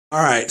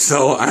All right,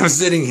 so I'm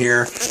sitting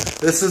here.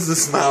 This is the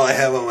smile I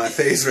have on my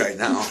face right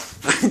now.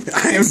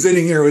 I am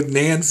sitting here with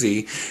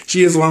Nancy.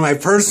 She is one of my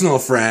personal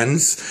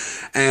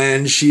friends,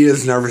 and she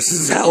is nervous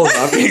as hell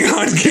about being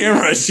on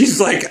camera. She's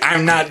like,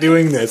 I'm not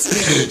doing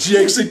this. She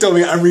actually told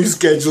me I'm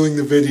rescheduling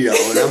the video,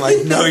 and I'm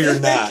like, no, you're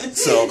not.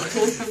 So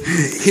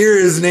here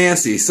is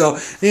Nancy. So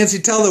Nancy,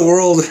 tell the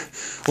world.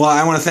 Well,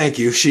 I want to thank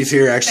you. She's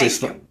here actually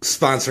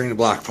sponsoring the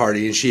block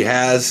party, and she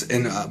has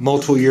in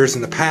multiple years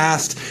in the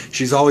past.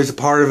 She's always a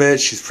part of it.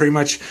 She's pretty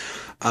much,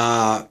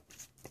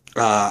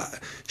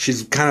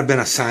 she's kind of been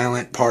a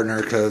silent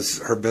partner because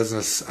her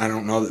business, I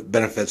don't know that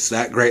benefits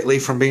that greatly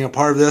from being a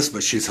part of this,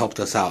 but she's helped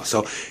us out.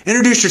 So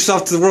introduce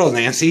yourself to the world,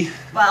 Nancy.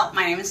 Well,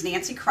 my name is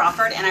Nancy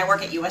Crawford, and I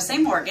work at USA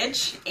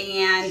Mortgage,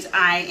 and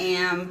I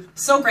am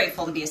so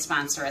grateful to be a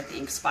sponsor at the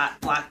Ink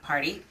Spot block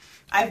party.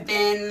 I've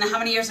been, how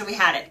many years have we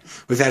had it?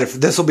 We've had it,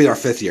 this will be our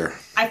 5th year.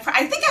 I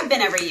think I've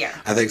been every year.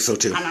 I think so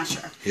too. I'm not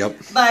sure. Yep.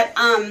 But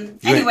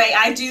anyway,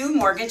 I do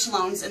mortgage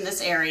loans in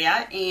this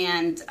area,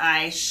 and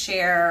I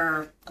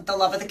share the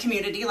love of the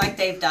community like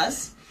Dave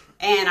does.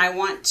 And I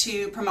want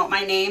to promote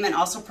my name and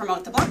also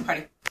promote the block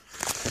party.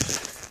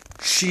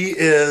 She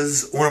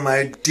is one of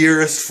my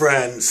dearest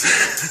friends.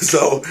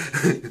 So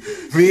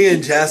me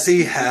and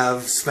Jesse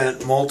have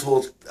spent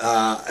multiple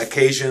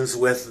occasions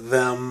with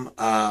them,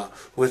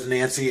 with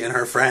Nancy and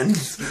her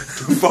friends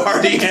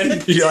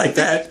partying. You like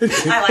that?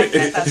 I like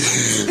that.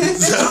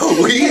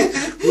 So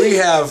we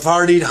have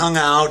partied, hung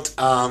out.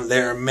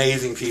 They're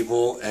amazing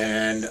people,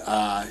 and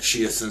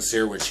she is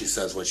sincere when she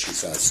says what she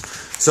says.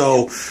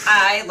 So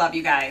I love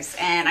you guys,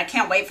 and I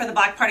can't wait for the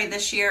block party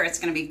this year. It's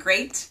going to be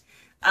great.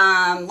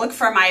 Look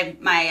for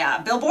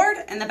my billboard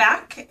in the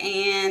back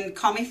and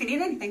call me if you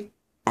need anything.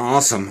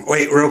 Awesome.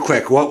 Wait, real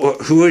quick.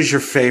 Who is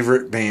your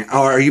favorite band?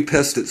 Oh, are you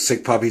pissed that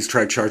Sick Puppies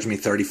tried charging me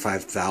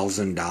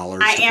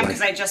 $35,000? I am,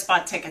 because I just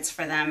bought tickets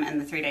for them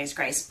and the 3 Days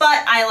Grace.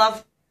 But I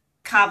love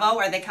Cavo.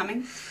 Are they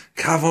coming?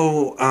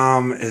 Cavo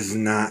is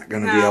not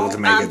going to be able to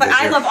make it but this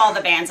I year. love all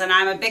the bands, and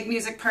I'm a big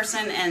music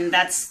person, and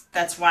that's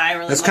why I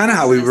really. That's kind of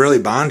how we really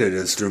bonded,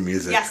 is through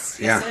music. Yes,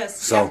 yeah. It is.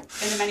 So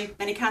been to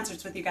many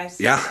concerts with you guys.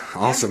 Yeah,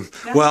 awesome.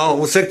 Yeah.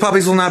 Well, Sick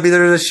Puppies will not be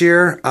there this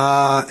year,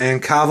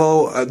 and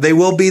Cavo, they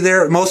will be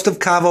there. Most of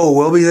Cavo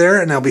will be there,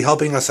 and they'll be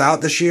helping us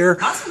out this year.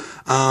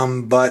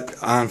 Awesome. But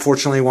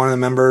unfortunately, one of the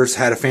members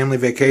had a family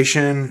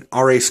vacation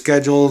already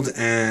scheduled,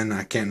 and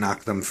I can't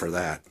knock them for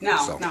that.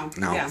 No.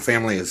 Yeah.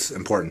 Family is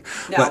important.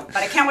 No, but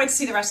I can't wait to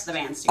see the rest of the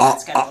bands you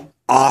got scheduled.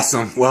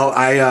 Awesome. Well,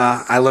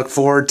 I look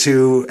forward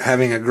to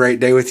having a great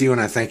day with you, and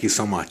I thank you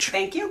so much.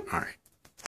 Thank you. All right.